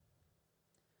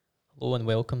Hello and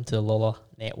welcome to the Lawlor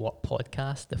Network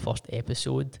podcast, the first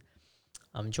episode.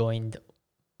 I'm joined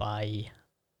by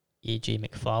AJ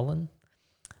McFarlane.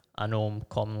 I know him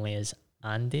commonly as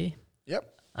Andy.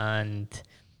 Yep. And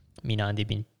me and Andy have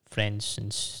been friends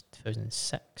since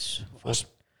 2006,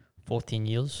 14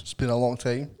 years. It's been a long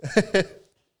time.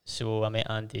 So I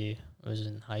met Andy when I was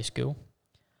in high school.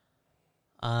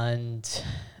 And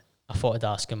I thought I'd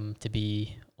ask him to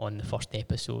be on the first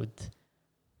episode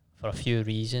for a few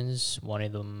reasons. One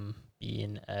of them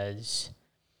being is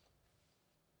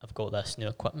I've got this new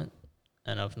equipment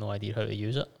and I've no idea how to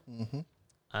use it. Mm-hmm.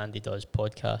 And he does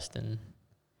podcasting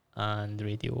and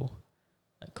radio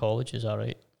at college, is that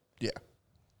right? Yeah.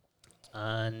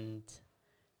 And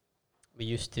we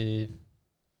used to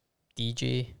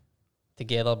DJ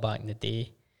together back in the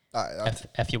day,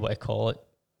 if you want to call it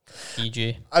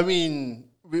DJ. I mean,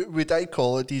 we did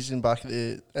call it DJing back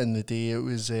in the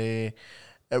day.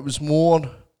 It was more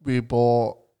we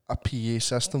bought a PA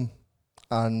system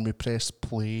and we pressed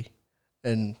play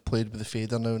and played with the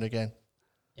fader now and again.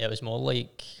 Yeah, it was more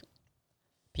like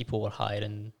people were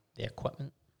hiring the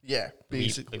equipment. Yeah,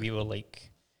 basically. We were like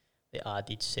the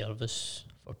added service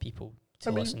for people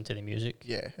to listen to the music.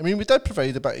 Yeah, I mean, we did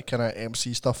provide a bit of kind of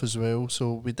MC stuff as well.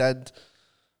 So we did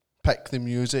pick the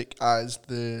music as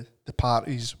the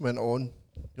parties went on,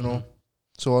 you know.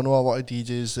 So I know a lot of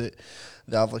DJs that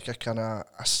they have like a kind of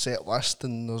a set list,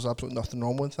 and there's absolutely nothing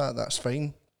wrong with that. That's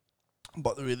fine.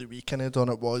 But the way that we kind of done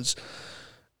it was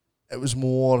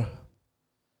more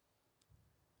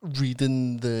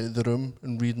reading the room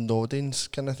and reading the audience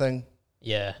kind of thing.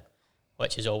 Yeah,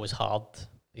 which is always hard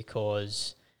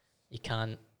because you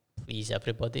can't please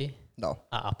everybody No.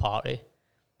 at a party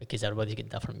because everybody's got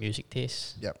different music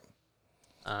tastes. Yep.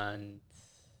 And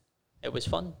it was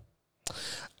fun.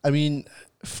 I mean,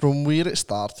 from where it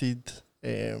started,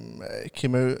 it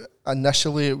came out,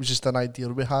 initially it was just an idea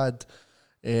we had.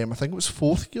 I think it was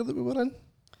fourth year that we were in.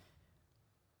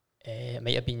 It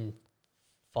might have been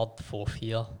third, fourth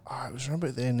year. I was remember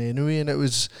it then anyway, and it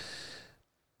was,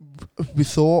 we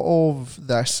thought of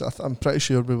this, I'm pretty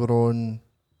sure we were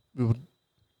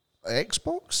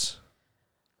Xbox?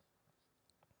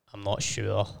 I'm not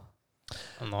sure.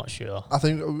 I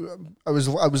think I was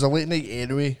a late night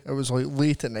anyway. It was like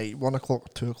late at night, 1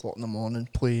 o'clock, 2 o'clock in the morning,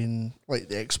 playing like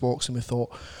the Xbox, and we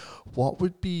thought, what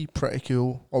would be pretty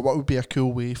cool, or what would be a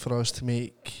cool way for us to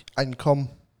make income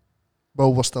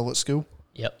while we're still at school?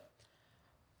 Yep.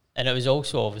 And it was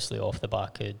also obviously off the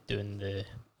back of doing the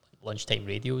lunchtime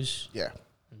radios. Yeah.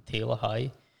 In Taylor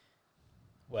High,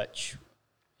 which,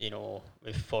 you know,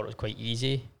 we thought it was quite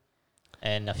easy.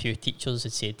 And a few teachers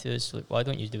had said to us, like, why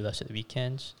don't you do this at the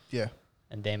weekends? Yeah.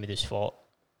 And then we just thought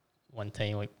one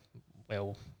time, like,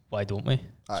 well, why don't we?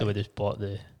 Aye. So we just bought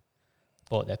the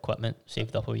equipment,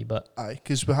 saved up a wee bit. Aye,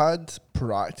 because we had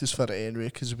practice for it anyway,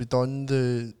 because we done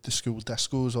the school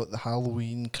discos, like the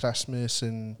Halloween, Christmas,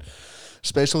 and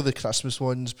especially the Christmas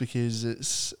ones,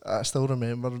 because I still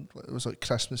remember it was like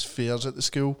Christmas fairs at the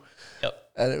school. Yep.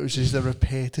 And it was just a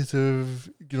repetitive,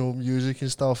 music and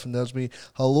stuff, and there's me,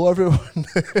 hello everyone.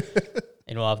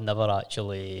 You know, I've never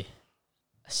actually,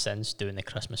 since doing the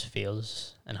Christmas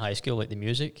fairs in high school, like the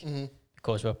music,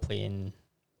 because we're playing,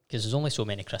 because there's only so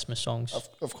many Christmas songs.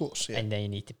 Of course, yeah. And then you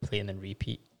need to play them and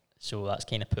repeat. So that's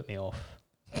kind of put me off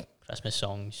Christmas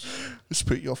songs. It's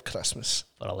put you off Christmas.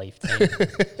 For a lifetime.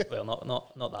 Well,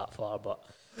 not that far, but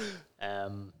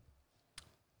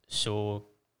so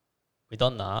we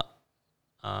done that,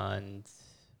 and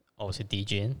obviously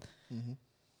DJing. Mm-hmm.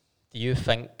 Do you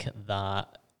think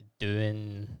that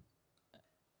doing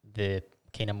the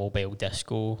kind of mobile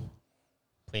disco,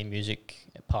 playing music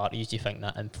at parties, do you think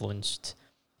that influenced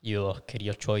your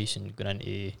career choice and going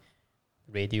into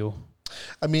radio?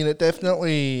 I mean, it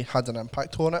definitely had an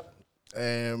impact on it.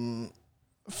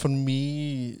 For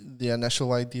me, the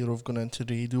initial idea of going into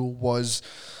radio was,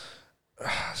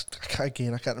 I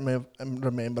can't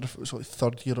remember if it was like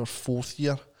third year or fourth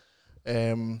year,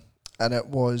 and it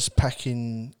was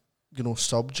picking,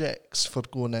 subjects for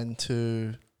going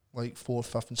into like fourth,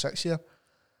 fifth, and sixth year.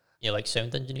 Yeah, like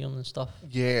sound engineering and stuff.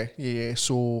 Yeah.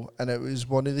 So, and it was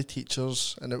one of the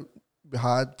teachers, and we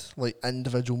had like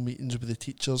individual meetings with the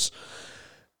teachers.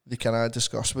 They kind of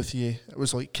discuss with you. It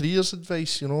was like careers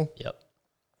advice, Yep.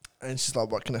 And she's like,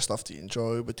 what kind of stuff do you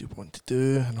enjoy? What do you want to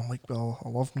do? And I'm like, well, I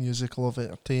love music, I love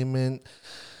entertainment.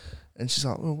 And she's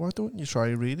like, well, why don't you try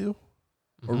radio?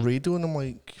 Or radio? And I'm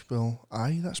like, well,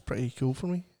 aye, that's pretty cool for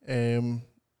me.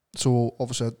 So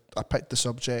obviously I picked the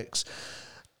subjects,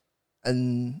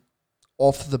 and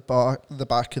off the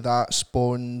back of that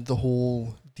spawned the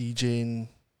whole DJing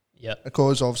Yeah.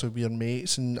 Because obviously we're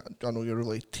mates and I know you're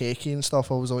really techie and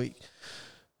stuff, I was like,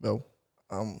 well,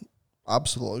 I'm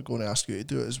absolutely going to ask you to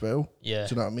do it as well. Yeah.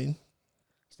 Do you know what I mean?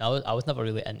 I was never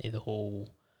really into the whole,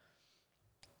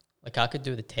 like I could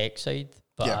do the tech side,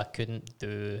 but Yeah. I couldn't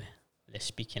do the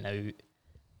speaking out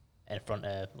in front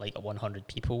of like 100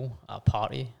 people at a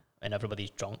party and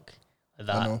everybody's drunk.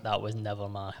 That was never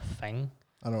my thing.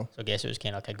 I know. So I guess it was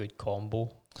kind of like a good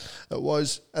combo. It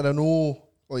was. And I know,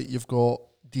 like, you've got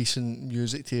decent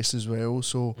music taste as well.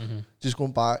 So just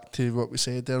going back to what we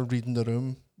said there, reading the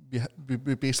room,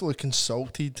 we basically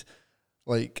consulted,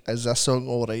 like, is this song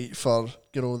all right for,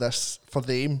 you know, this, for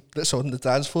them that's on the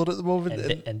dance floor at the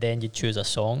moment? And then you choose a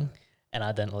song, and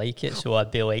I didn't like it, so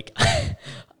I'd be like,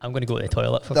 I'm going to go to the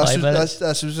toilet for 5 minutes.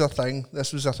 This was a thing.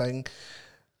 This was a thing.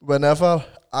 Whenever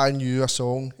I knew a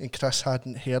song and Chris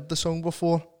hadn't heard the song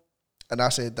before, and I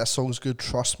said, this song's good,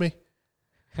 trust me,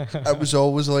 it was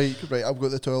always like, right, I've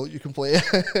got the toilet, you can play it.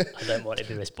 I didn't want to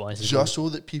be responsible. Just so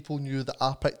that people knew that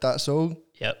I picked that song.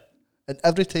 Yep. And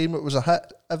every time it was a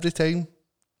hit, every time.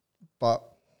 But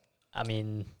I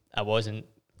mean, I wasn't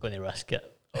going to risk it.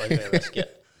 I wasn't going to risk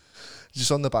it.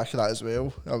 Just on the back of that as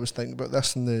well, I was thinking about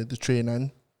this in the train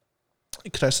in.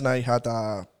 Chris and I had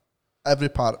every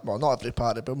party, well, not every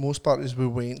party, but most parties we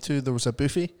went to, there was a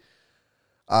buffet.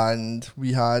 And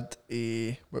we had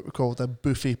what we called a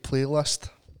buffet playlist.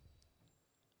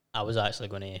 I was actually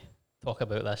going to talk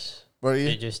about this. Were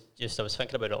you? Just I was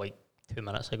thinking about it like 2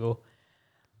 minutes ago.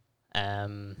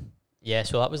 Yeah,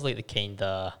 so that was like the kind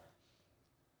of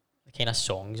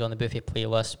songs on the buffet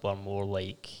playlist were more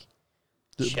like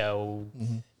chill.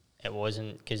 Mm-hmm. It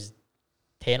wasn't, because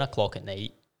 10 o'clock at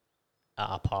night at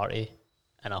a party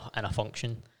and a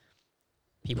function,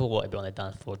 people want to be on the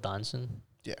dance floor dancing.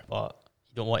 Yeah, but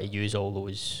you don't want to use all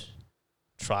those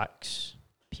tracks.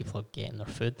 People are getting their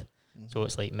food. Mm-hmm. So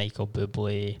it's like Michael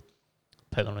Bublé,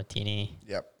 Paolo Nutini,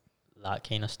 that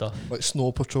kind of stuff. Like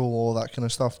Snow Patrol, all that kind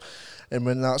of stuff. And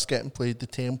when that's getting played, the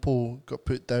tempo got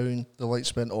put down, the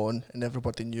lights went on, and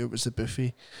everybody knew it was the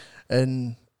buffet.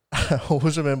 And I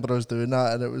always remember us doing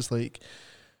that, and it was like,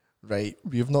 right,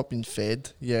 we have not been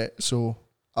fed yet, so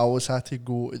I always had to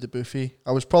go to the buffet.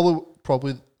 I was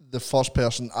probably the first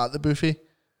person at the buffet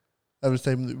every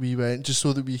time that we went, just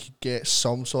so that we could get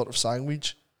some sort of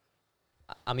sandwich.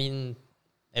 I mean,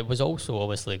 it was also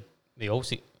obviously, we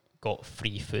also got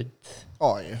free food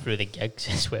through the gigs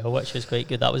as well, which was quite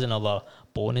good. That was another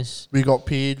bonus. We got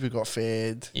paid, we got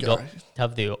fed. You got to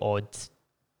have the odd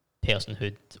person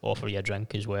who'd offer you a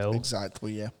drink as well.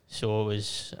 Exactly, yeah. So it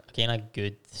was a kind of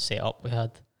good setup we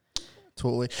had.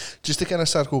 Totally. Just to kind of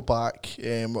circle back,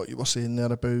 what you were saying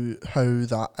there about how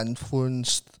that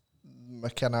influenced my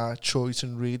kind of choice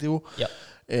in radio. Yep.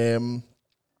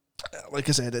 Like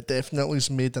I said, it definitely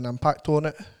has made an impact on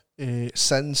it.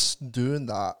 Since doing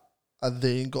that, I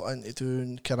then got into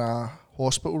doing kind of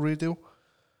hospital radio.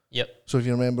 Yep. So if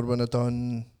you remember when I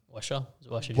done Wisha,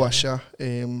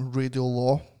 Radio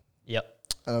Law. Yep.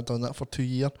 And I've done that for 2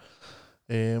 years.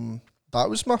 That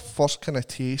was my first kind of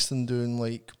taste in doing,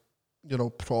 like, you know,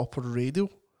 proper radio.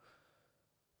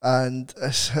 And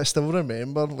I still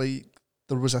remember, like,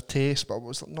 there was a test, but it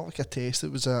was not like a test.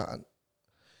 It was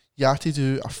you had to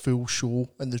do a full show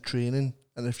in the training,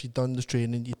 and if you'd done the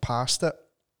training, you passed it.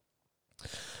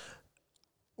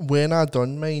 When I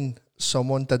done mine,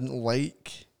 someone didn't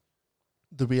like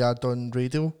the way I done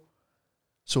radio,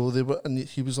 so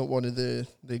he was like one of the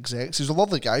execs. He was a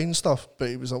lovely guy and stuff, but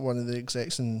he was like one of the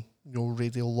execs in, you know,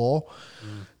 Radio Law.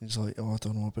 He's like, I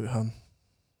don't know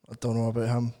about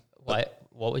him. Why?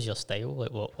 What was your style? Like,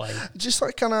 why? Just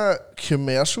like kind of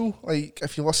commercial. Like,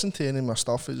 if you listen to any of my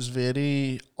stuff, it's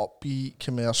very upbeat,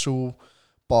 commercial,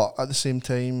 but at the same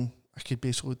time, I could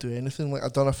basically do anything. Like,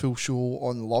 I've done a full show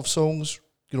on love songs,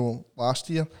 you know,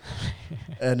 last year,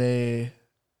 and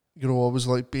you know, I was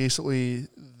like basically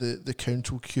the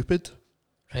council Cupid.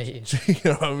 Right. You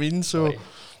know what I mean? So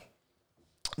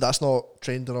that's not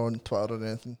trending on Twitter or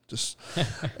anything. Just,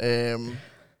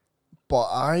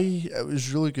 but it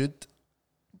was really good.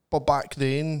 But back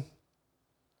then,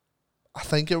 I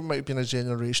think it might have been a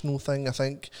generational thing. I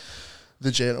think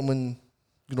the gentleman,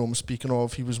 you know, I'm speaking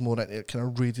of, he was more into kind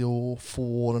of Radio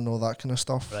 4 and all that kind of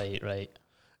stuff. Right.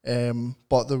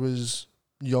 But there was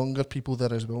younger people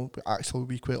there as well, but actually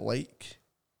we quite like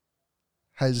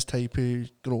his type of, you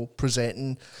know,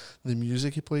 presenting the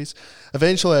music he plays.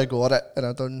 Eventually I got it, and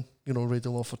I done, you know,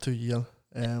 Radio Law for 2 years.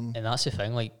 And that's the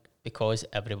thing, like, because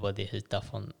everybody has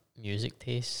different music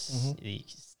tastes,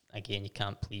 again, you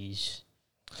can't please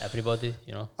everybody,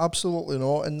 you know. Absolutely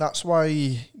not, and that's why,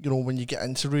 you know, when you get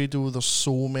into radio, there's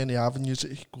so many avenues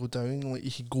that you could go down. Like,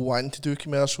 you could go in to do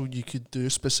commercial, you could do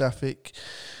specific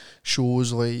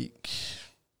shows. Like,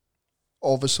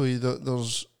 obviously,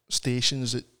 there's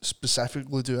stations that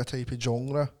specifically do a type of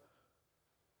genre,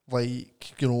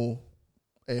 like, you know,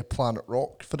 Planet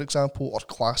Rock, for example, or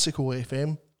classical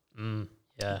FM.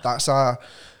 Yeah. That's a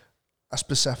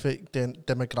specific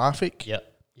demographic. Yep.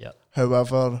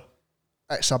 However,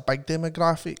 it's a big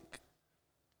demographic,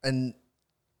 and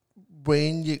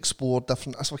when you explore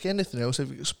different, it's like anything else, if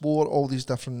you explore all these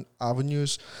different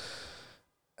avenues,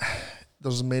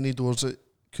 there's many doors that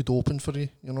could open for you,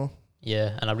 you know?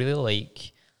 Yeah, and I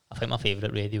think my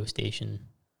favourite radio station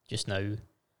just now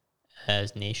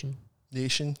is Nation.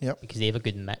 Nation, yep. Because they have a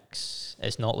good mix.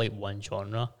 It's not like one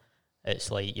genre.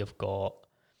 It's like you've got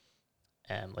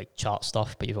like chart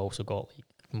stuff, but you've also got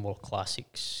like more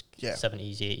classics,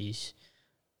 70s, 80s.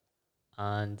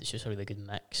 And it's just a really good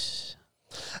mix.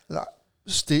 That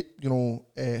stations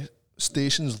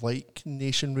like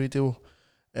Nation Radio,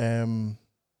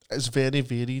 it's very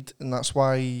varied, and that's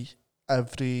why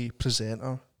every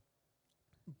presenter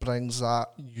brings that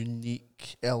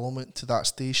unique element to that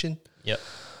station. Yep.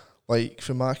 Like,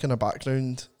 for my kind of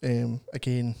background,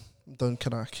 again, done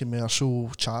kind of commercial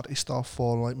charity stuff,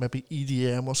 or like maybe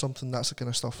EDM or something. That's the kind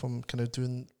of stuff I'm kind of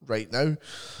doing right now.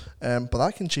 But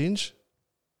that can change.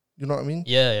 You know what I mean?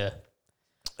 Yeah.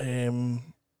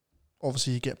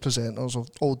 Obviously, you get presenters of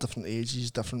all different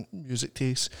ages, different music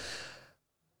tastes.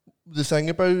 The thing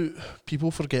about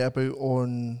people forget about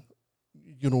on,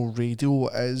 you know, radio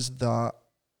is that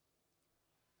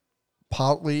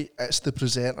partly it's the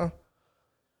presenter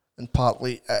and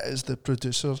partly it is the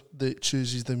producer that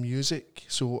chooses the music.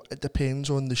 So it depends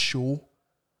on the show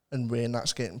and when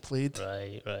that's getting played.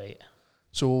 Right.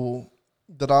 So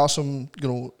there are some, you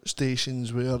know,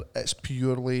 stations where it's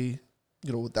purely,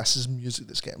 you know, this is music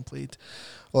that's getting played.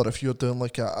 Or if you're doing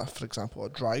like for example, a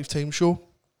drive time show,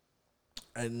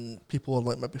 and people are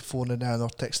like maybe phoning in or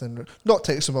texting, not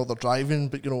texting while they're driving,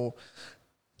 but, you know,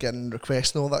 getting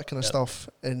requests and all that kind of stuff.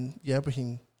 And yeah, we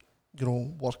can, you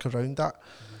know, work around that.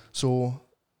 So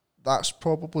that's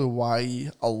probably why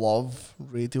I love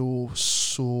radio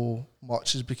so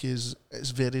much, is because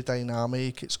it's very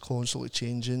dynamic, it's constantly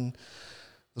changing.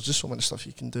 There's just so much stuff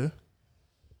you can do.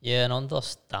 Yeah, and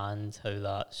understand how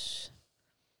that's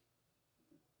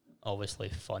obviously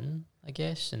fun, I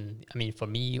guess. And I mean, for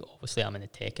me, obviously, I'm in the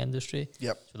tech industry.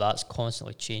 Yep. So that's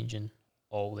constantly changing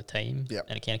all the time. Yep.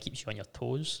 And it kind of keeps you on your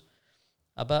toes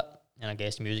a bit. And I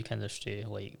guess the music industry,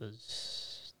 like,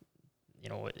 there's, you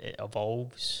know, it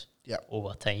evolves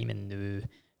over time, and new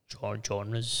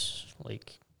genres,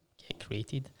 like, get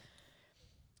created.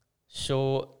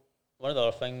 So one of the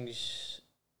other things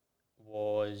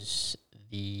was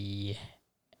the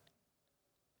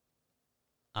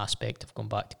aspect of going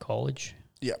back to college.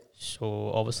 Yeah.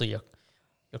 So obviously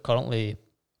you're currently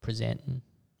presenting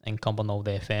in Cumbernauld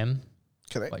FM,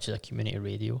 correct, which is a community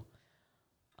radio,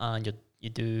 and you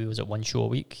do, was it one show a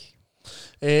week?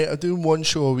 I do one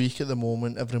show a week at the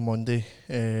moment, every Monday.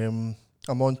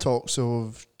 I'm on talks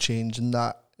of changing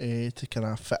that to kind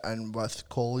of fit in with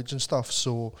college and stuff.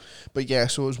 So, but yeah,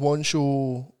 so it's one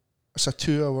show. It's a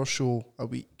 2-hour show a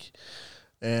week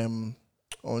on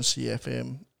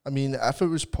CFM. I mean, if it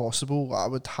was possible, I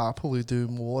would happily do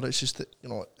more. It's just that, you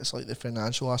know, it's like the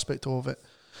financial aspect of it.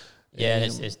 Yeah,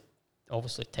 it's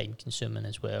obviously time consuming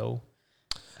as well.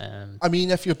 I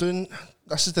mean, if you're doing,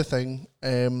 this is the thing,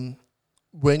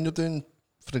 when you're doing,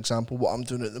 for example, what I'm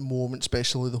doing at the moment,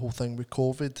 especially the whole thing with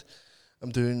COVID,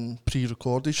 I'm doing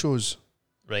pre-recorded shows.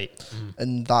 Right.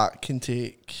 And that can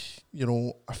take, you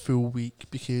know, a full week,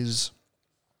 because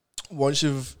once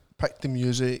you've picked the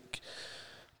music,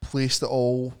 placed it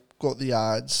all, got the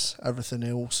ads, everything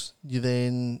else, you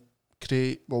then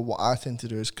create, well, what I tend to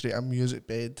do is create a music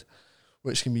bed,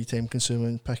 which can be time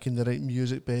consuming, picking the right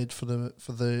music bed for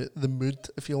the mood,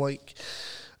 if you like.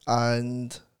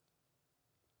 And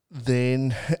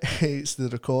then it's the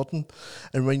recording.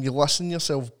 And when you listen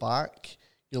yourself back,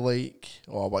 you're like,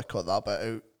 oh, I cut that bit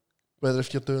out. Whether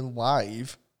if you're doing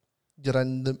live, you're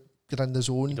in the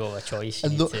zone. You don't have a choice.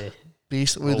 And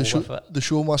basically the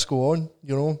show must go on,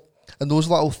 you know. And those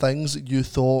little things that you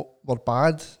thought were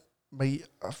bad might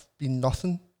have been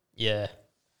nothing. Yeah.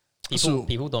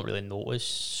 People don't really notice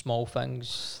small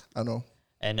things. I know.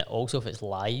 And also, if it's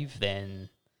live, then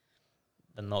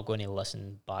they're not going to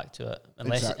listen back to it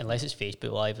unless it's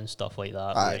Facebook Live and stuff like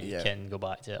that, where you can go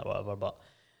back to it or whatever. But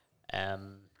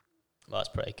that's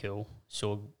pretty cool. So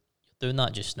you're doing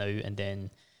that just now, and then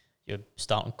you're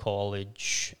starting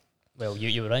college. Well,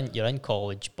 you're in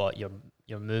college, but you're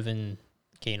you're moving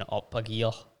kind of up a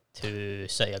gear to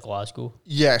City of Glasgow.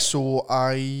 Yeah, so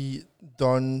I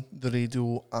done the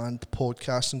radio and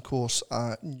podcasting course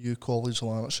at New College,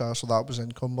 Lanarkshire, so that was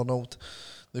in Cumbernauld.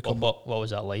 What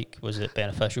was that like? Was it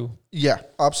beneficial? Yeah,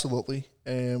 absolutely.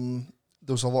 There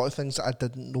was a lot of things that I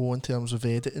didn't know in terms of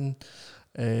editing,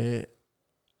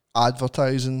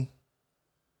 advertising,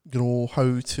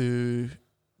 how to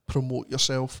promote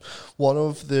yourself. One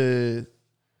of the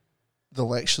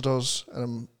lecturers, and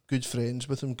I'm good friends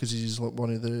with him because he's like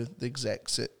one of the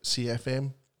execs at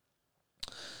CFM.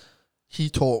 He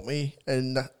taught me,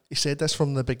 and he said this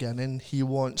from the beginning, he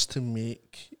wants to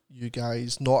make you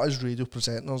guys, not as radio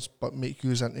presenters, but make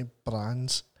you into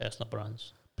brands. Personal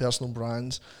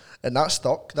brands. And that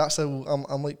stuck. That's how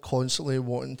I'm like constantly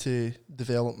wanting to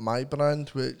develop my brand,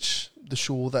 which the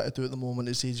show that I do at the moment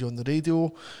is AJ on the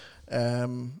radio.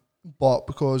 But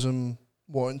because I'm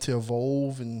wanting to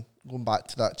evolve and going back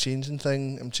to that changing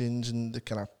thing, I'm changing the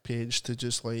kind of page to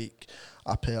just like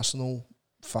a personal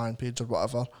fan page or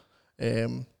whatever.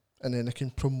 And then I can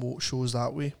promote shows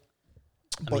that way.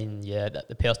 I mean, yeah,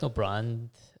 the personal brand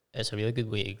is a really good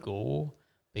way to go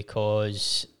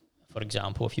because, for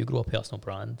example, if you grow a personal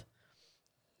brand,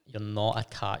 you're not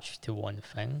attached to one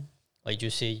thing. Like you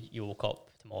say, you woke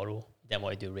up tomorrow, you didn't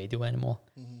want to do radio anymore.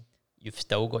 Mm-hmm. You've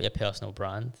still got your personal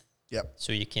brand. Yep.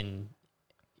 So you can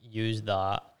use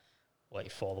that,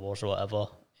 like followers or whatever,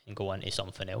 and go into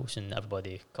something else and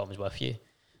everybody comes with you.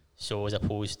 So as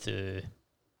opposed to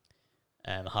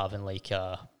having like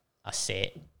a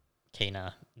set kind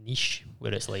of niche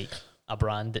where it's like a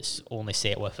brand that's only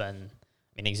set within,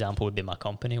 an example would be my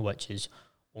company, which is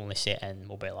only set in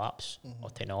mobile apps or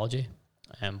technology.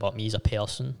 But me as a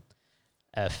person,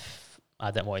 if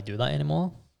I didn't want to do that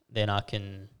anymore, then I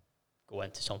can go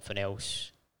into something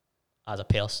else as a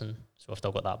person. So I've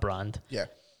still got that brand. Yeah.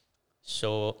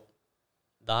 So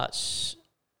that's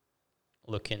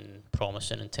looking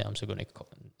promising in terms of going to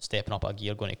stepping up a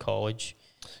gear, going to college.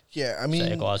 Yeah, I mean,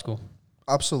 City of Glasgow.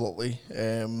 Absolutely.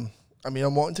 I'm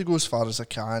wanting to go as far as I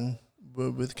can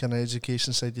with kind of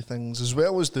education side of things, as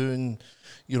well as doing,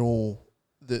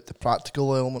 the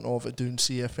practical element of it, doing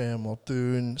CFM or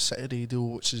doing City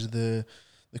Radio, which is the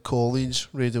college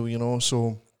radio,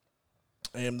 So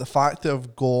the fact that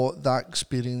I've got that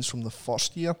experience from the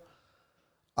first year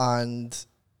and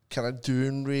kind of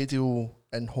doing radio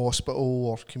in hospital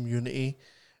or community,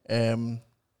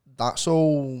 that's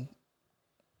all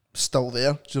still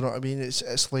there. Do you know what I mean?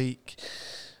 It's like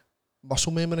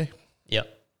muscle memory. Yeah.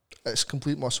 It's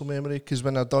complete muscle memory because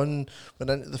when went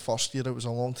into the first year, it was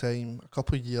a long time, a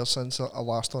couple of years since I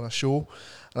last on a show,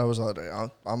 and I was like,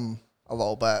 I'm a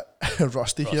little bit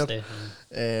rusty here.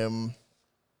 And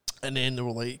then they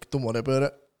were like, don't worry about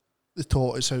it. They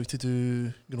taught us how to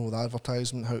do, the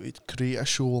advertisement, how to create a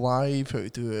show live, how to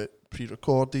do it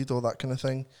pre-recorded, all that kind of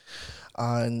thing.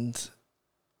 And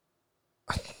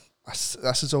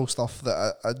this is all stuff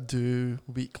that I do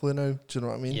weekly now. Do you know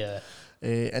what I mean? Yeah.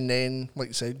 And then, like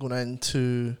I said, going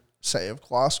into City of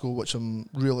Glasgow, which I'm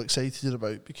real excited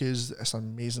about because it's an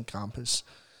amazing campus.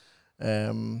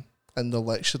 And the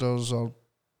lecturers are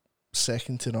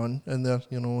second to none in there,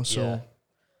 so... Yeah.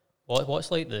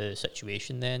 What's like the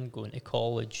situation then, going to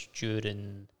college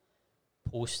during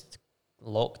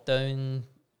post-lockdown?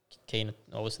 Kind of,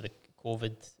 obviously the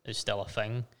COVID is still a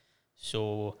thing.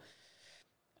 So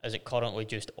is it currently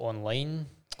just online?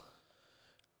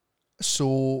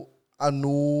 So I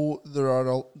know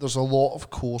there's a lot of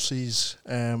courses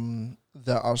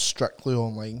that are strictly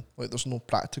online. Like there's no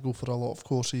practical for a lot of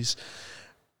courses.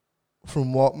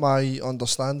 From what my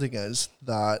understanding is,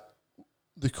 that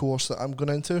the course that I'm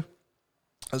going into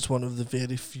is one of the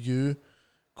very few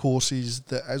courses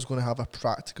that is going to have a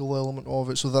practical element of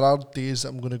it. So there are days that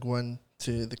I'm going to go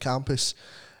into the campus,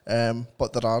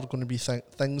 but there are going to be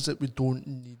things that we don't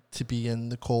need to be in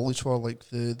the college for, like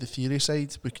the theory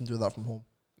side. We can do that from home.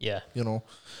 Yeah.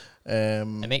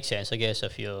 It makes sense, I guess,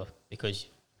 if you're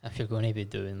going to be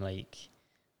doing like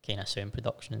kind of sound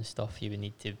production and stuff, you would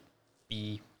need to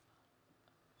be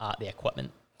at the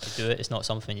equipment to do it. It's not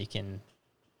something you can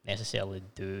necessarily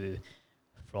do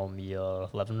from your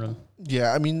living room.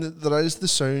 Yeah, I mean, there is the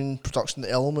sound production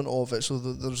element of it, so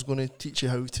there's going to teach you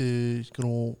how to,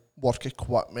 work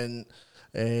equipment.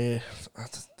 I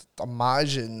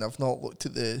imagine, I've not looked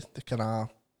at the kind of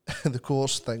the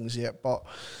course things yet, but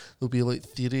there'll be like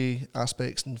theory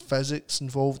aspects and physics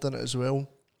involved in it as well.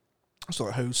 So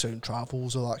like how sound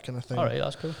travels, all that kind of thing. All right,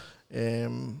 that's cool.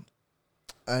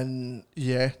 And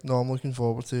yeah, no, I'm looking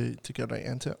forward to get right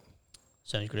into it.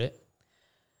 Sounds great.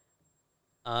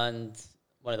 And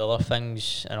one of the other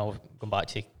things, and I'll go back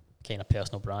to kind of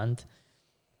personal brand,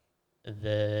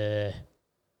 the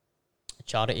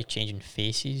charity Changing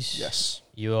Faces. Yes.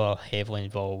 You are heavily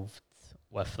involved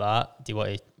with that. Do you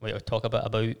want to talk a bit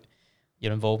about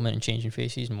your involvement in Changing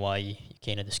Faces and why you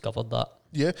kind of discovered that?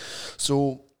 Yeah.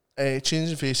 So,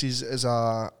 Changing Faces is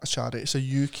a charity. It's a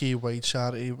UK-wide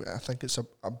charity. I think it's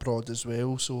abroad as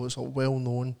well, so it's well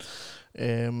known.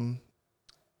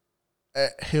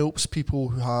 It helps people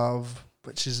who have,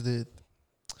 which is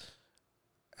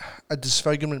a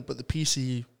disfigurement, but the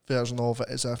PC version of it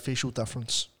is a facial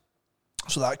difference.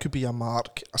 So that could be a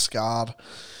mark, a scar,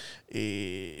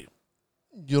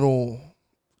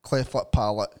 cleft lip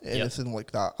palate, anything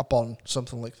like that, a burn,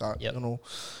 something like that. Yep.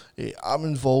 I'm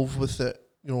involved with it,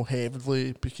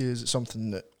 heavily because it's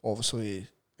something that obviously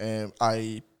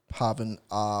I having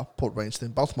a Port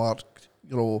Weinstein birthmark,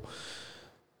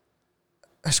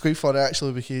 it's quite funny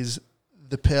actually because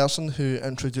the person who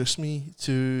introduced me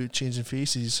to Changing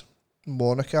Faces,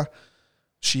 Monica,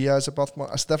 she has a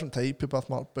birthmark. It's a different type of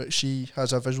birthmark, but she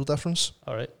has a visual difference.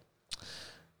 All right.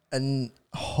 And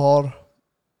her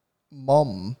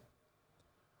mum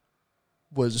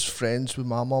was friends with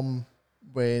my mum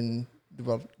when they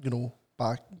were,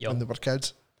 back Young. when they were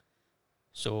kids.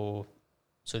 So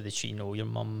did she know your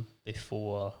mum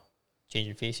before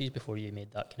Changing Faces, before you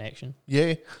made that connection? Yeah.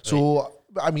 Right. So,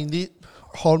 I mean,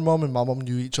 her mum and my mum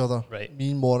knew each other. Right.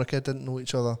 Me and Monica didn't know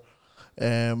each other.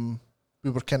 We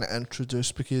were kind of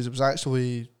introduced because it was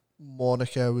actually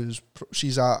Monica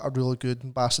she's a really good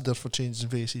ambassador for Changing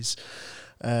Faces.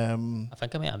 I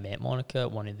think I might have met Monica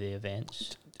at one of the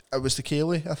events. It was the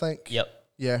Kaylee, I think. Yep.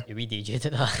 Yeah. We DJ'd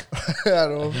at that. I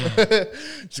know.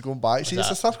 Just going back. See,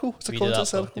 it's a circle. It's a concert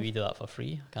circle. Did we do that for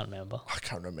free? I can't remember. I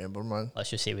can't remember, man.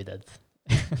 Let's just say we did.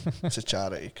 It's a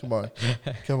charity. Come on.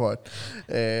 Come on.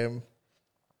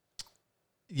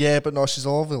 Yeah, but no, she's a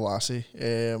lovely lassie.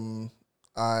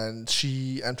 And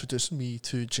she introduced me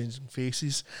to Changing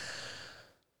Faces.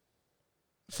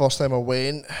 First time I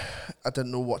went, I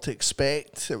didn't know what to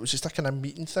expect. It was just a kind of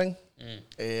meeting thing.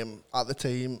 At the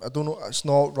time, I don't know, it's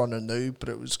not running now, but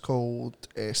it was called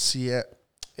FSY,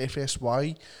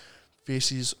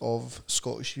 Faces of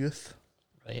Scottish Youth.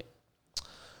 Right.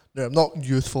 Now, I'm not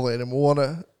youthful anymore,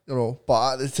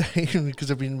 but at the time,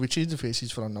 because I've been with Changing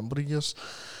Faces for a number of years,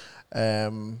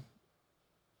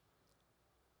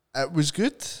 it was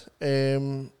good.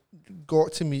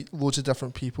 Got to meet loads of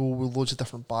different people with loads of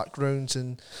different backgrounds,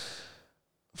 and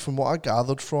from what I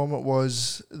gathered from it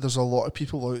was there's a lot of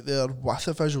people out there with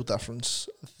a visual difference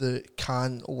that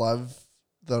can't live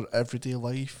their everyday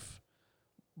life,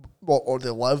 or they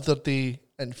live their day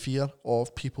in fear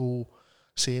of people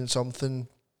saying something,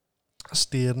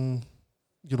 staring,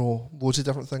 loads of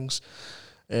different things.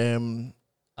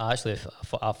 I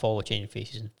follow Changing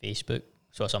Faces on Facebook,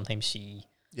 so I sometimes see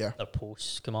their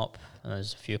posts come up, and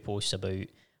there's a few posts about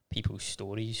people's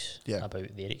stories,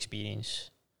 about their experience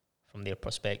from their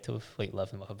perspective, like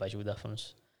living with a visual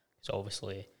difference. So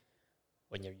obviously,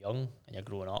 when you're young and you're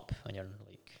growing up and you're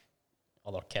like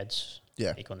other kids,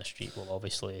 like on the street, well,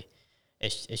 obviously,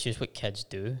 it's just what kids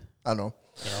do. I know.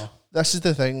 This is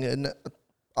the thing, and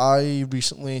I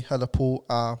recently had a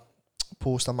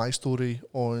post on my story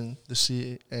on the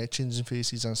Changing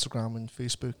Faces Instagram and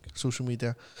Facebook social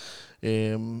media,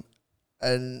 and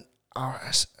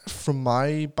from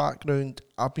my background,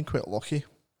 I've been quite lucky.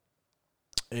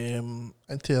 In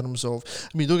terms of,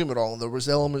 I mean, don't get me wrong, there was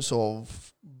elements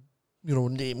of,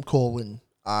 name calling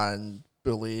and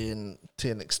bullying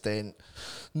to an extent,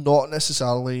 not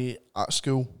necessarily at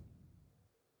school.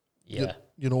 Yeah.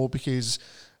 Because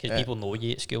people know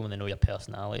you at school and they know your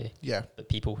personality. Yeah. But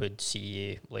people who'd see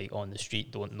you like on the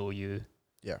street don't know you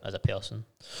as a person.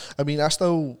 I mean, I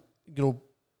still,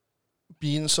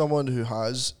 being someone who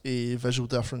has a visual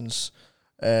difference,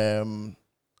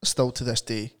 still to this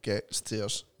day get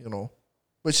stares,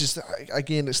 which is,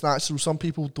 again, it's natural. Some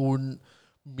people don't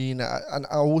mean it, and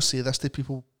I always say this to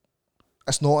people,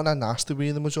 it's not in a nasty way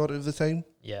the majority of the time.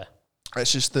 Yeah.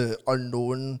 It's just the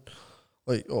unknown,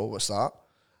 like, oh, what's that?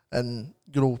 And,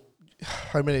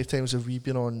 how many times have we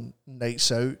been on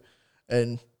nights out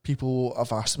and people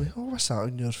have asked me, oh, what's that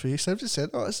on your face? And I've just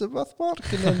said, oh, it's a birthmark.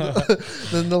 And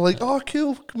then they're like, oh,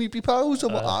 cool, can we be pals?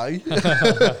 I'm like, aye.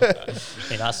 I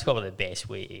mean, that's probably the best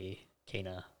way to kind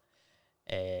of,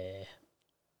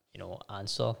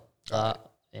 answer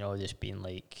that. Just being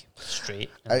like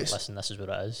straight and listen, this is what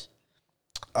it is.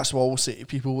 That's what I will say to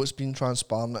people, it's been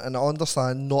transparent. And I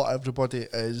understand not everybody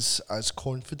is as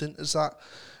confident as that.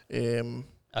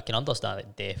 I can understand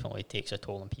it definitely takes a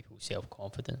toll on people's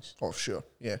self-confidence. Oh, sure,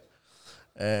 yeah.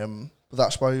 But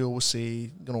that's why I always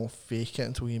say, fake it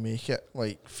until you make it.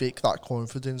 Like, fake that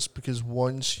confidence, because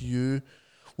once you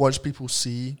once people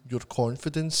see your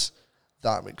confidence,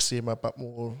 that makes them a bit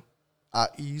more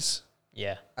at ease.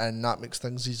 Yeah. And that makes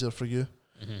things easier for you.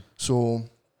 Mm-hmm. So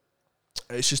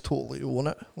it's just totally own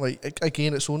it. Like,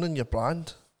 again, it's owning your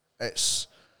brand. It's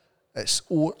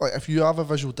like, if you have a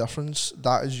visual difference,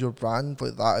 that is your brand.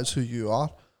 Like, that is who you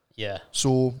are. Yeah.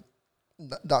 So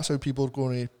that's how people are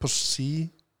going to perceive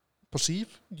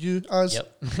you as.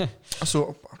 Yep.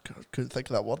 So I couldn't think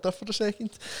of that word there for a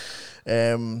second.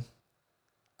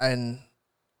 And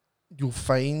you'll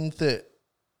find that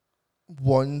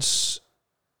once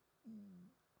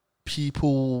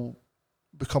people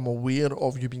become aware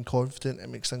of you being confident, it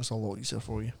makes things a lot easier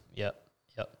for you. Yep.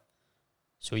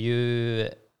 So you're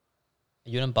an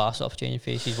ambassador for Changing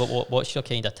Faces. What's your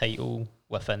kind of title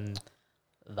within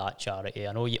that charity?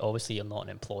 I know obviously you're not an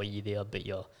employee there, but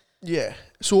you're... Yeah.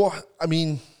 So, I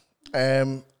mean,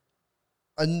 in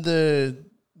the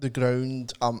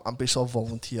ground, I'm basically a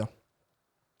volunteer.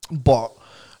 But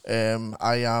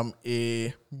I am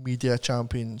a media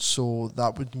champion, so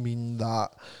that would mean that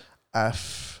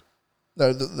if...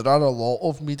 Now, there are a lot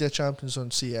of media champions on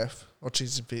CF, or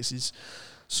Changing Faces,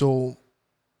 so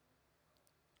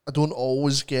I don't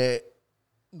always get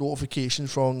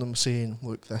notifications from them saying,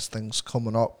 look, this thing's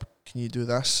coming up, can you do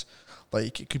this?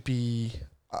 Like, it could be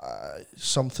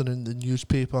something in the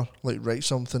newspaper, like write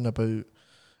something about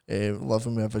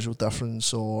living with a visual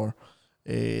difference, or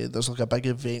there's like a big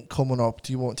event coming up,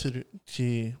 do you want to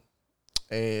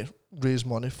raise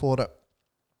money for it?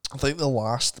 I think the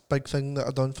last big thing that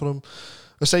I done for him,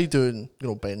 aside doing,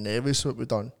 Ben Nevis, what we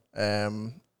done,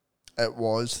 it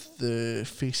was the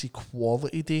Face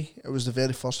Equality Day. It was the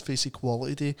very first Face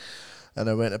Equality Day, and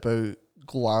I went about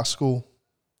Glasgow,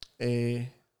 handing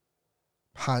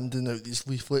out these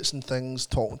leaflets and things,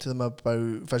 talking to them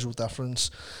about visual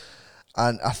difference.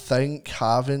 And I think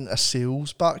having a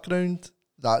sales background,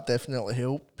 that definitely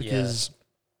helped, because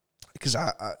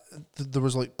there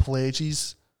was like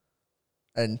pledges,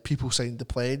 and people signed the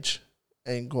pledge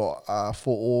and got a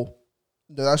photo.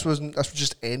 No, this was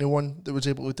just anyone that was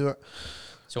able to do it.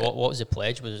 So what was the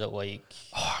pledge? Was it like...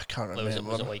 Oh, I can't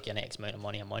remember. Was it like an X amount of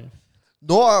money a month?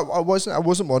 No, I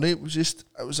wasn't money. It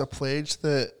was a pledge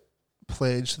that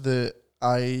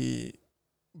I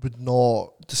would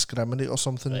not discriminate or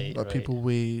something, or people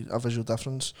with a visual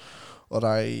difference. Or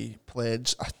I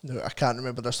pledged, I can't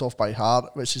remember this off by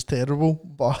heart, which is terrible,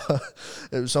 but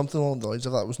it was something along the lines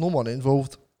of that. There was no money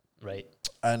involved. Right.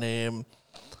 And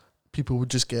people would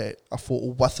just get a photo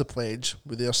with the pledge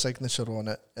with their signature on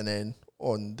it, and then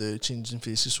on the Changing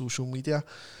Faces social media.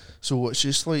 So it's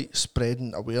just like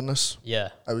spreading awareness. Yeah.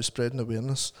 I was spreading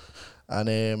awareness.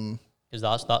 And because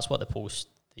that's what the post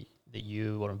that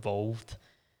you were involved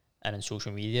in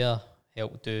social media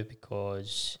helped do,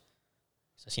 because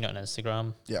I seen it on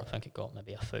Instagram. Yep. I think it got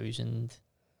maybe 1,000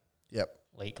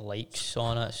 likes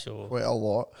on it. So quite a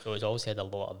lot. So it's obviously had a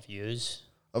lot of views.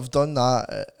 I've done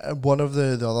that. One of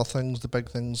the other things, the big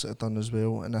things that I've done as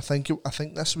well, and I think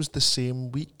this was the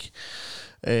same week.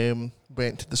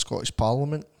 Went to the Scottish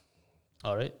Parliament.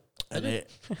 All right. Did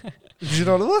you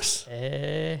know this?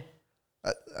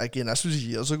 Again, this was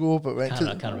years ago, but I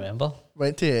can't remember.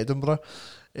 Went to Edinburgh.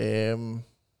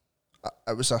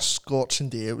 It was a scorching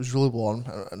day. It was really warm,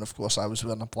 and of course I was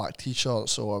wearing a black t-shirt,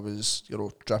 so I was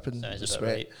dripping with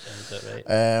sweat. Sounds about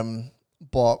right.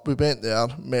 But we went there,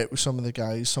 met with some of the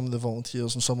guys, some of the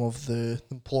volunteers, and some of the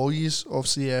employees of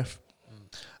CF,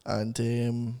 and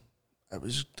it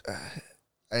was.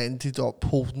 I ended up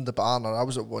holding the banner. I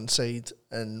was at one side,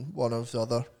 and one of the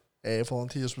other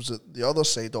volunteers was at the other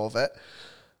side of it,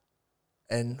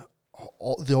 and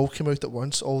they all came out at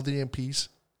once. All the MPs,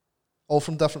 all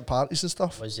from different parties and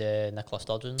stuff. Was Nicola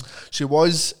Sturgeon? She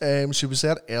was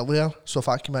there earlier. So if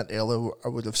I came in earlier, I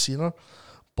would have seen her,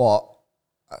 but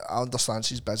I understand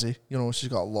she's busy. She's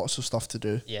got lots of stuff to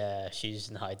do. Yeah, she's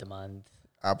in high demand.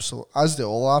 Absolutely, as they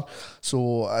all are.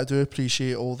 So I do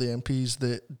appreciate all the MPs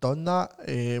that done that.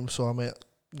 So I met,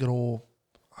 I'm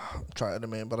trying to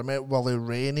remember. I met Willie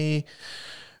Rennie.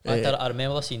 I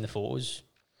remember seeing the photos.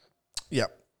 Yeah.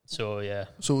 So yeah.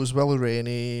 So it was Willie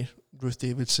Rennie, Ruth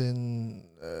Davidson.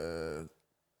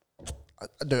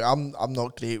 I'm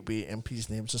not great with MPs'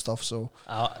 names and stuff. So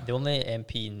the only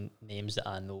MP names that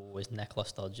I know was Nicola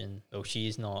Sturgeon. Well,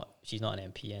 she's not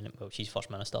an MP she's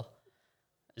First Minister.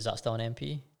 Is that still an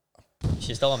MP?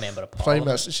 She's still a member of Parliament. Prime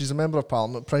Minister. She's a member of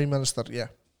Parliament. Prime Minister, yeah.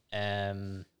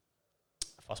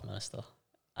 First Minister.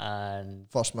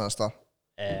 And First Minister.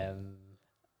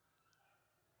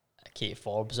 Kate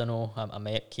Forbes, I know. I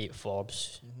met Kate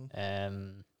Forbes.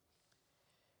 Mm-hmm.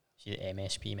 She's an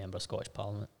MSP, member of Scottish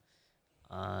Parliament.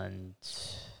 And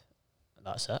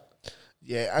that's it.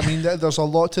 Yeah, I mean, there's a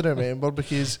lot to remember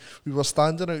because we were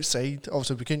standing outside.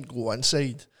 Obviously, we couldn't go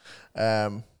inside.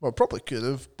 Well, probably could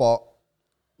have, but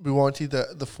we wanted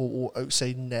the photo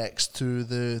outside next to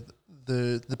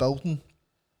the building.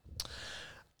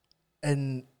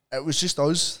 And it was just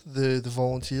us, the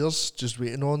volunteers, just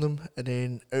waiting on them. And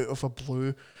then out of a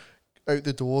blue, out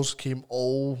the doors came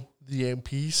all the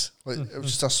MPs. Like it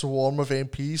was just a swarm of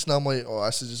MPs. And I'm like, oh,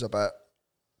 this is just a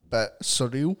bit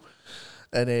surreal.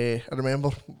 And I remember,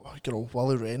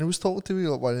 Willie Rennie was talking to me,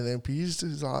 like one of the MPs.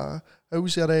 He's like, how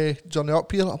was your journey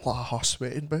up here? I'm like,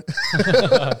 sweating, but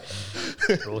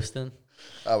Roasting.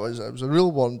 it was a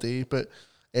real warm day, but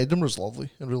Edinburgh's lovely.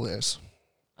 It really is.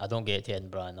 I don't get to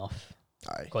Edinburgh enough.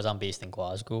 Aye. Because I'm based in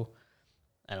Glasgow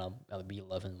and I'll be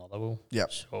living in Motherwell.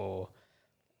 Yep. So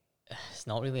it's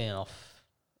not really enough.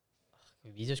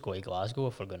 We just go to Glasgow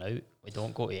if we're going out. We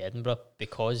don't go to Edinburgh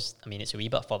because, I mean, it's a wee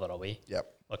bit further away. Yep.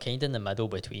 We're kind of in the middle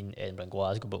between Edinburgh and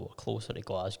Glasgow, but we're closer to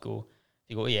Glasgow.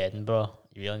 If you go to Edinburgh,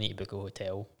 you really need to book a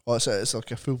hotel. Oh, it's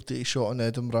like a full day shot in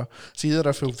Edinburgh. It's either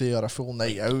a full day or a full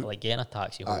night out. Like getting a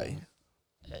taxi home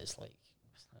is like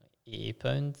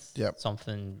 £80. Yep.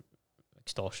 Something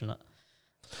extortionate.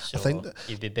 So I think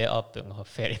you'd be better booking a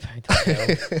 £30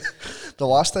 hotel. The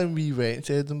last time we went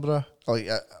to Edinburgh, like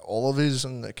all of us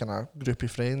and a kind of group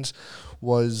of friends,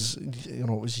 was it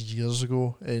was years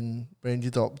ago, and we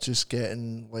ended up just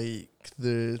getting like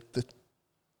the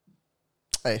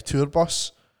tour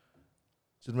bus.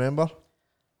 Do you remember?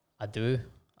 I do.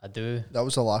 That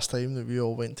was the last time that we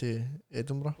all went to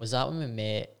Edinburgh. Was that when we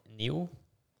met Neil?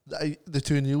 The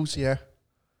two Neils, yeah.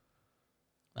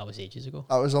 That was ages ago.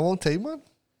 That was a long time, man.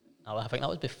 I think that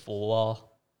was before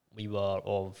we were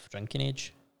of drinking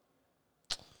age.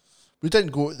 We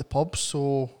didn't go to the pub,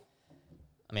 so...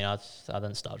 I mean, I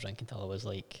didn't start drinking till I was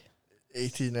like...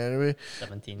 18 anyway.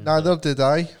 17. Neither did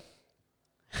I.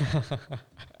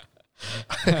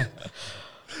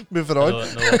 Moving on.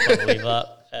 No, I can't believe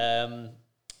that.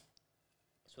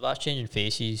 So that's Changing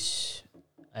Faces,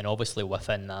 and obviously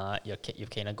within that, you've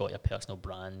kind of got your personal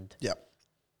brand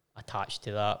attached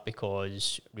to that,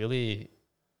 because really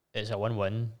it's a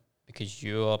win-win, because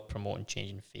you're promoting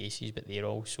Changing Faces, but they're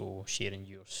also sharing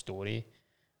your story,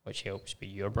 which helps with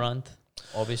your brand,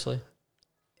 obviously.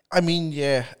 I mean,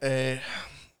 yeah.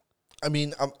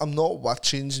 I'm not with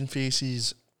Changing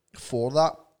Faces for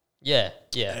that. Yeah.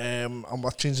 I'm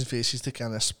with Changing Faces to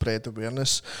kind of spread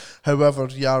awareness. However,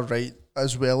 yeah, right.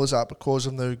 As well as that, because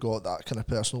I've now got that kind of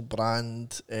personal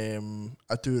brand,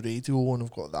 I do radio and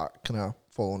I've got that kind of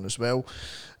following as well.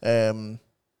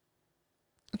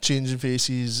 Changing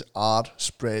Faces are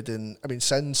spreading. I mean,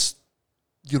 since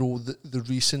the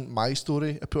recent My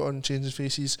Story I put on Changing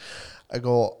Faces, I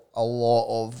got a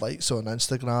lot of likes on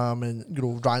Instagram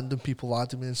and random people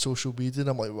adding me on social media, and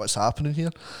I'm like, what's happening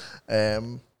here?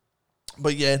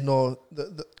 But yeah, no,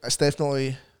 it's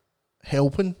definitely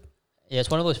helping. Yeah, it's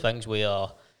one of those things where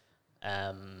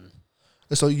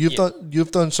it's like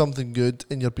you've done something good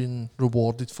and you're being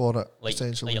rewarded for it. Like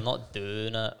essentially, you're not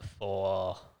doing it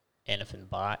for anything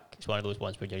back. It's one of those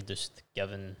ones where you're just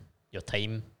giving your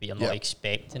time, but you're not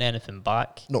expecting anything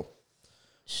back. No.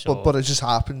 So but it just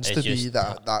happens to be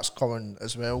that's coming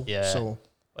as well. Yeah. So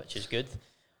which is good.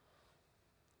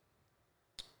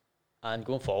 And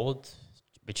going forward,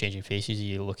 with Changing Faces, are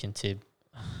you looking to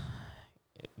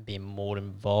be more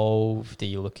involved? Are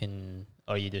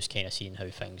you just kind of seeing how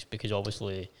things, because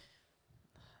obviously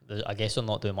I guess they're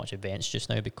not doing much events just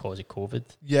now because of COVID.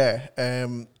 Yeah,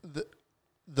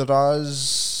 there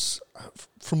is,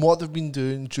 from what they've been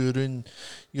doing during,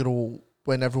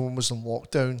 when everyone was in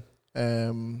lockdown,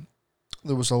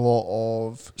 there was a lot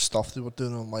of stuff they were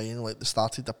doing online, like they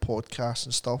started a podcast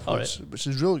and stuff, which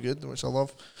is really good, which I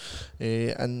love.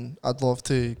 And I'd love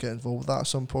to get involved with that at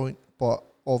some point. But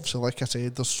obviously, like I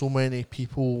said, there's so many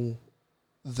people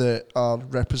that are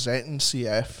representing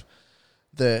CF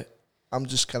that I'm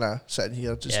just kind of sitting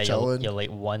here just chilling. You're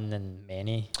like one in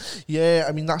many. Yeah,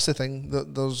 I mean, that's the thing.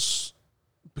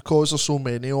 Because there's so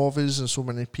many of us and so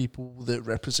many people that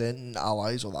represent and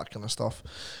allies, all that kind of stuff,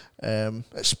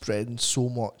 it's spreading so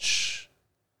much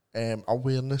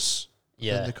awareness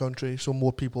in the country. So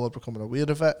more people are becoming aware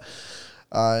of it.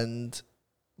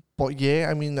 But yeah,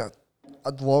 I mean,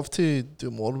 I'd love to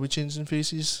do more with Changing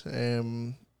Faces. I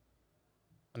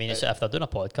mean, if they're doing a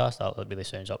podcast, that really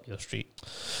sounds up your street.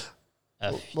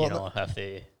 If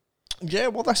they... Yeah,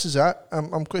 well, this is it.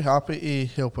 I'm quite happy to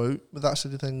help out with that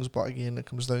side of things, but again, it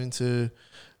comes down to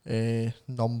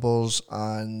numbers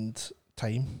and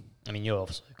time. I mean, you're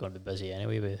obviously going to be busy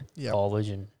anyway with college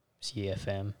and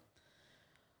CFM.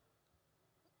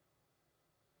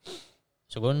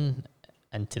 So going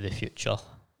into the future,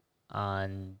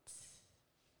 and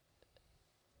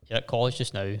you're at college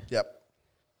just now. Yep.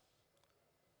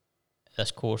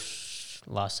 This course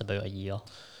lasts about a year.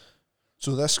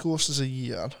 So this course is a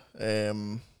year.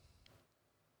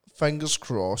 Fingers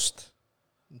crossed,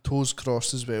 and toes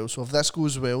crossed as well. So if this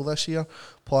goes well this year,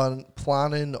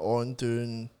 planning on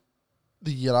doing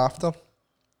the year after.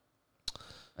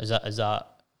 Is that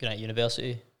going at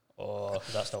university, or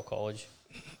is that still college?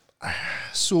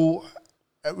 So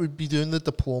it would be doing the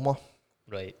diploma.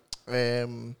 Right.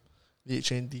 The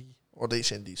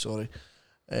HND, sorry.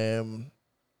 And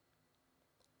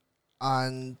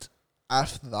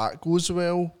if that goes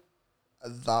well,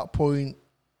 at that point,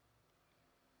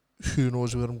 who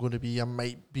knows where I'm going to be. I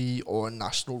might be on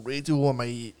national radio. I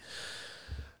might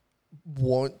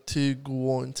want to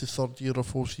go on to third year or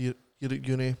fourth year at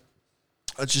uni.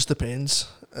 It just depends.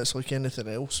 It's like anything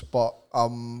else. But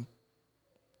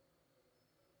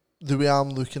the way I'm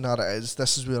looking at it is,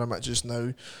 this is where I'm at just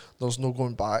now. There's no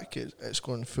going back. It's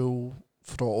going full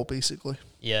throttle, basically.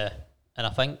 Yeah, and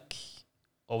I think,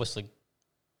 obviously,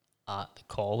 at the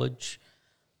college,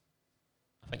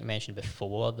 I think you mentioned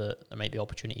before that there might be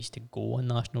opportunities to go on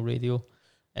national radio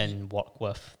and work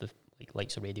with the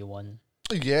likes of Radio 1.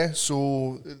 Yeah,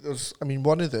 so there's,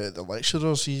 one of the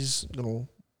lecturers, he's,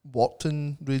 worked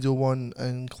in Radio 1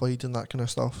 and Clyde and that kind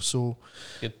of stuff. So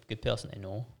good person to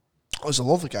know. He's a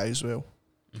lovely guy as well.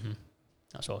 Mm-hmm.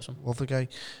 That's awesome. Lovely guy.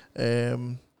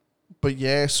 But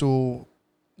yeah, so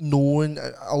knowing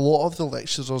a lot of the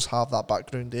lecturers have that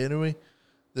background anyway,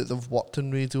 that they've worked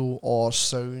in radio or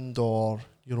sound or,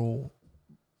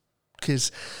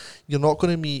 because you're not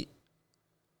going to meet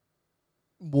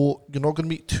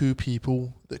two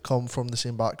people that come from the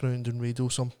same background in radio.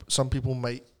 Some people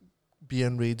might be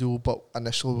in radio but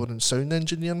initially were in sound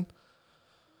engineering.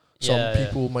 Some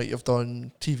people might have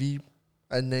done TV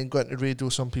and then got into radio.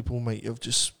 Some people might have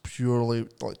just purely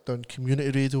done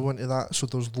community radio into that. So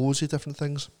there's loads of different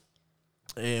things.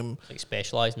 Like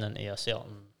specialising into a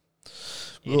certain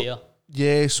area.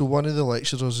 Yeah, so one of the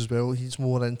lecturers as well, he's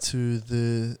more into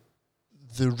the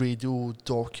radio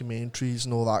documentaries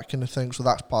and all that kind of thing. So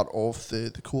that's part of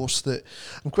the course that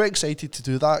I'm quite excited to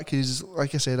do that, because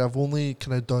like I said, I've only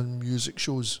kind of done music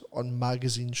shows on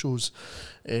magazine shows.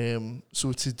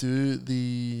 So to do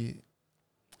the,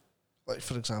 like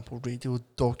for example, radio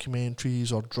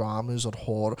documentaries or dramas or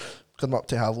horror, coming up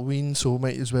to Halloween, so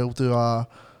might as well do a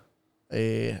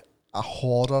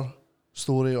horror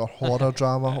story or horror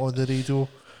drama on the radio.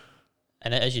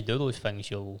 And as you do those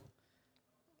things, you'll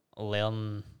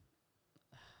learn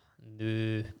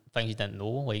new things you didn't know,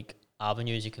 like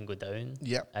avenues you can go down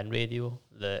in radio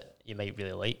that you might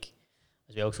really like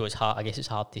as well. So it's hard. I guess it's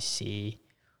hard to say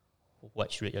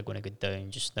which route you're going to go down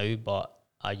just now, but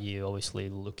are you obviously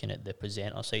looking at the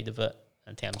presenter side of it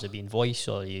in terms of being voice,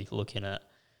 or are you looking at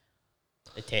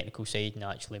the technical side and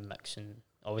actually mixing?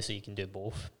 Obviously you can do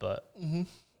both, but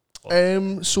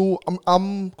so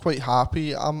I'm quite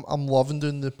happy. I'm loving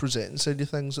doing the presenting side of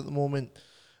things at the moment.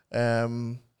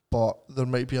 But there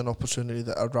might be an opportunity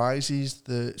that arises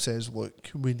that says, look,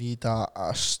 we need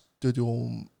a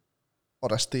studio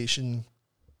or a station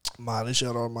manager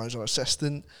or manager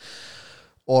assistant,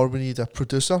 or we need a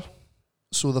producer.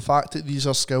 So the fact that these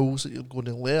are skills that you're going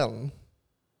to learn,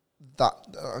 that,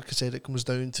 like I said, it comes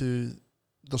down to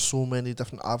there's so many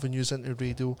different avenues into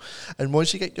radio. And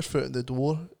once you get your foot in the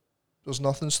door, there's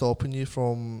nothing stopping you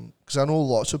from, because I know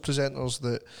lots of presenters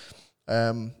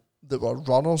that were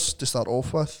runners to start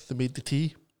off with. They made the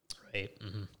tea. Right.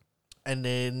 Mm-hmm. And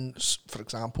then, for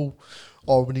example,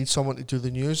 we need someone to do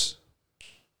the news.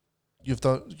 You've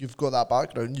got that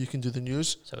background, you can do the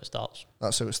news. So it starts.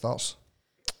 That's how it starts.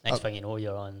 Next thing you know,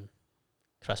 you're on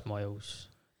Chris Moyles.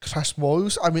 Chris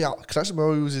Moyles. Chris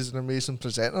Moyles is an amazing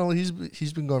presenter.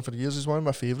 He's been going for years. He's one of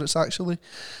my favourites, actually.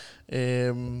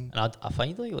 And I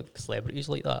find like celebrities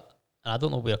like that, and I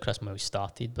don't know where Chris Moyles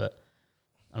started, but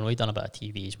I know he's done a bit of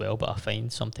TV as well, but I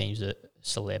find sometimes that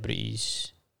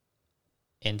celebrities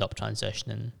end up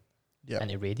transitioning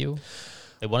into radio.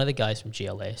 Like one of the guys from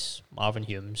GLS, Marvin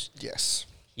Humes. Yes.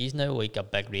 He's now like a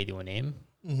big radio name,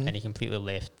 and he completely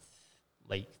left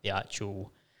like the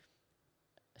actual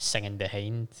singing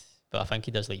behind. But I think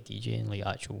he does like DJing, like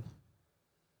actual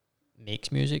makes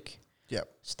music. Yeah.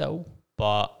 Still.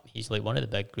 But he's like one of the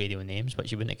big radio names,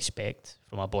 which you wouldn't expect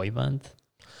from a boy band.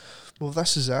 Well,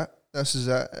 this is it.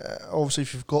 Obviously,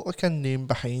 if you've got like a name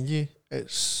behind you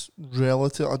it's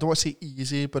relative. I don't want to say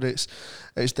easy, but it's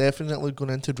definitely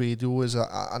going into radio as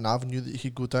an avenue that you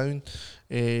could go down.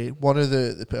 One of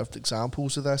the perfect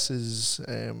examples of this is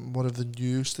one of the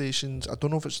new stations. I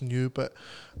don't know if it's new, but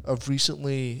I've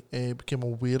recently become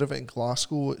aware of it in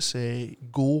Glasgow. It's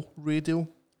Go Radio.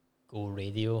 Go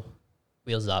Radio.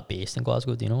 Where's that based in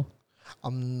Glasgow? Do you know?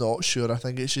 I'm not sure. I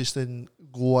think it's just in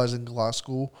Go as in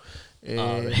Glasgow.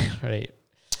 Right.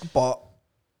 But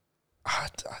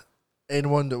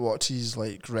anyone that watches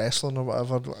like wrestling or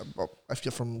whatever, if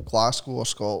you're from Glasgow or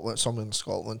Scotland, somewhere in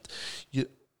Scotland,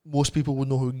 most people would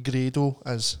know who Grado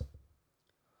is.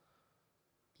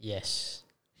 Yes.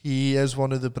 He is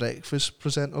one of the breakfast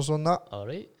presenters on that. All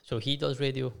right. So he does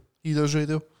radio. He does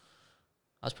radio.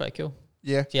 That's pretty cool.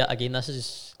 Yeah. So yeah, again, this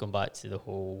is going back to the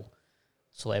whole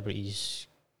celebrities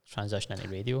transition into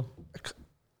radio.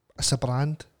 It's a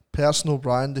brand. Personal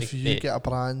brand. If you get a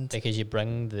brand. Because you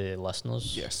bring the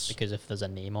listeners. Yes. Because if there's a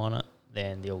name on it,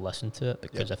 then they'll listen to it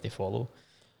because if they follow.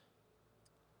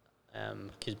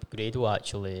 Because Grado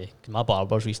actually, cause my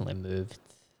barber's recently moved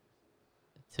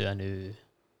to a new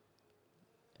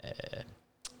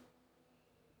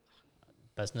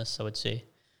business, I would say.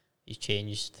 He's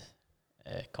changed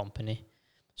company.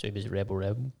 So he was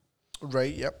Rebel.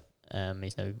 Right, yep.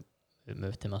 He's now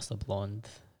moved to Mr. Blonde,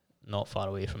 not far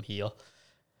away from here.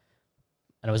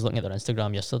 And I was looking at their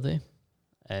Instagram yesterday,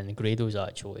 and Grado's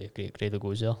actually, Grado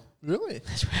goes there. Really?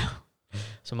 As well.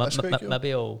 So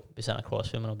maybe I'll be sitting across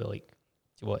from him and I'll be like,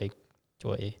 do you want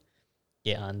to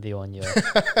get Andy on your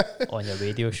on your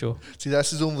radio show? See,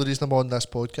 this is the only reason I'm on this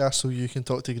podcast, so you can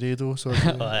talk to Grado. So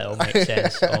it all makes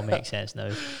sense. It all makes sense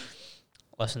now.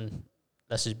 Listen,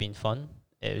 this has been fun.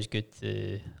 It was good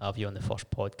to have you on the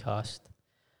first podcast.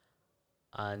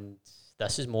 And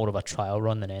this is more of a trial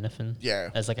run than anything. Yeah.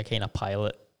 It's like a kind of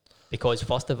pilot. Because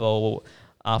first of all,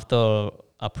 after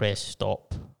I press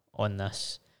stop on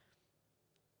this,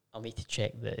 I'll need to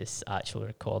check that it's actually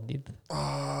recorded.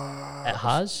 It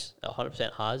has. It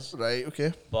 100% has. Right,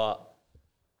 okay. But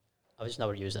I've just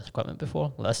never used this equipment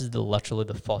before. This is literally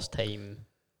the first time.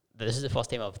 This is the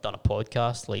first time I've done a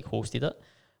podcast, like hosted it.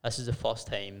 This is the first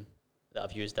time that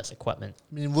I've used this equipment.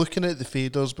 I mean, looking at the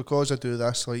faders, because I do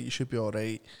this, like, you should be all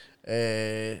right.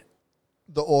 The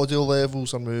audio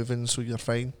levels are moving, so you're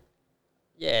fine.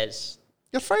 Yeah,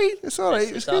 you're fine. It's all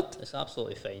right. It's good. It's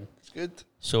absolutely fine. It's good.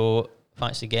 So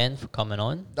thanks again for coming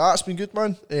on. That's been good,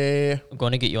 man. I'm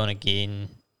going to get you on again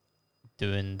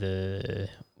doing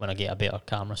when I get a better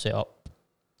camera set up.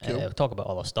 Cool. We'll talk about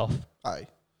other stuff. Aye.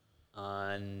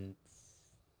 And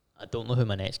I don't know who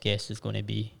my next guest is going to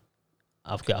be.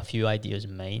 I've got a few ideas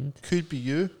in mind. Could be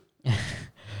you.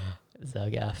 So I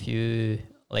got a few,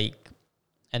 like,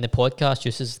 in the podcast,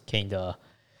 just as kind of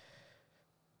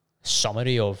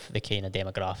summary of the kind of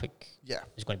demographic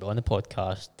is going to be on the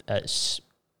podcast. It's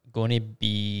going to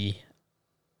be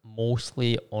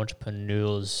mostly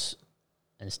entrepreneurs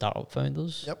and startup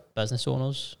founders, business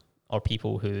owners, or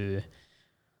people who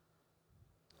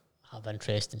have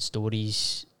interesting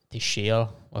stories to share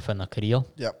within their career.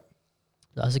 Yep.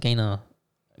 That's the kind of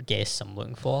guests I'm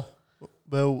looking for.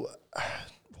 Well,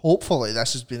 hopefully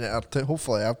this has been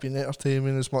hopefully I've been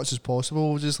entertaining as much as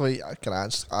possible. Just like I can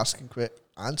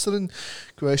answering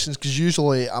questions, because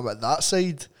usually I'm at that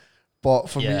side, but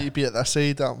for me to be at this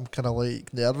side, I'm kind of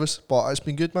like nervous. But it's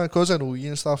been good, man, because I know you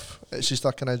and stuff. It's just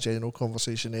a kind of general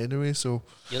conversation anyway. So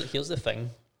here's the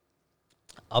thing: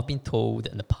 I've been told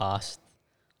in the past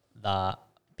that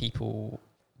people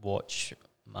watch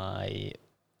my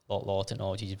Lawlor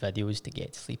Technologies videos to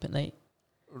get to sleep at night.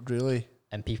 Really?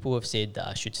 And people have said that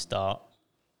I should start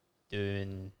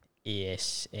doing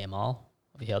ASMR.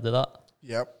 Have you heard of that?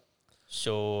 Yep.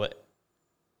 So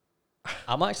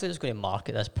I'm actually just going to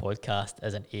market this podcast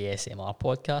as an ASMR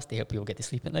podcast to help people get to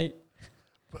sleep at night.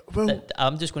 Well,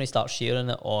 I'm just going to start sharing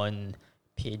it on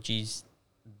pages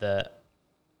that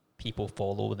people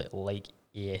follow that like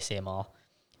ASMR,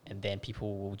 and then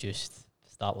people will just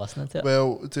start listening to it.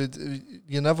 Well, dude,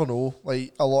 you never know.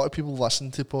 Like, a lot of people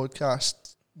listen to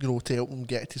podcasts, to help them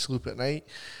get to sleep at night.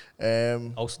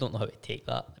 I also don't know how to take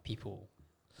that. People...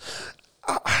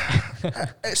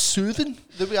 It's soothing.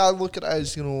 The way I look at it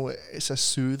is, it's a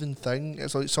soothing thing.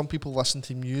 It's like some people listen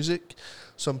to music,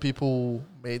 some people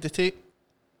meditate.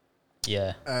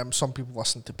 Yeah. Some people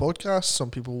listen to podcasts, some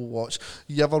people watch...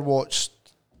 You ever watch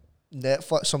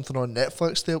Netflix, something on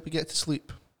Netflix to help you get to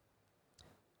sleep?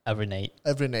 Every night.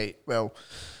 Well,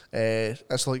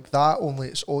 it's like that, only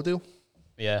it's audio.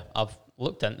 Yeah, I've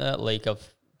looked into it. Like,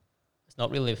 it's not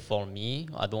really for me.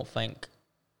 I don't think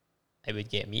it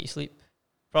would get me to sleep.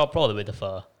 Probably would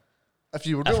if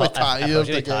you were really tired. If I was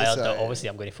really tired, obviously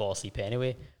I'm going to fall asleep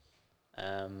anyway.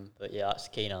 But yeah, that's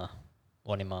kind of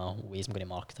one of my ways I'm going to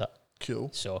market it. Cool.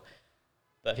 So,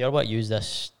 but if you ever want to use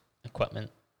this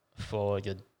equipment for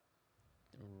your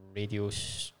radio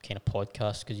kind of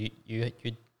podcast, because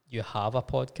you have a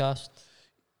podcast.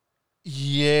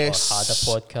 Yes. Or had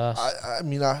a podcast. I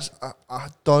mean, I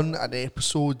had done an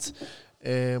episode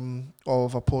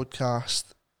of a podcast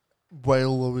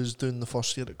while I was doing the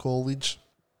first year at college.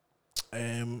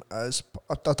 I'd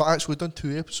actually done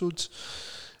 2 episodes.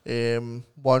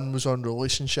 One was on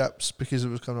relationships because it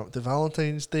was coming up to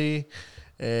Valentine's Day,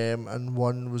 and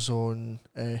one was on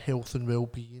health and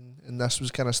well-being, and this was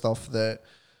kind of stuff that,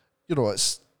 you know,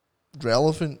 it's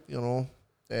relevant, you know.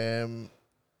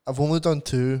 I've only done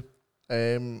 2.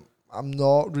 I'm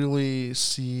not really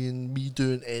seeing me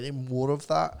doing any more of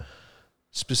that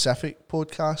specific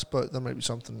podcast, but there might be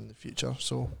something in the future,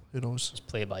 so who knows. Just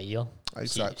play it by ear.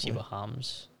 Exactly. See what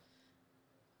happens.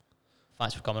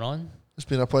 Thanks for coming on. It's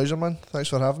been a pleasure, man. Thanks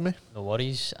for having me. No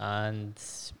worries, and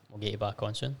we'll get you back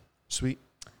on soon. Sweet.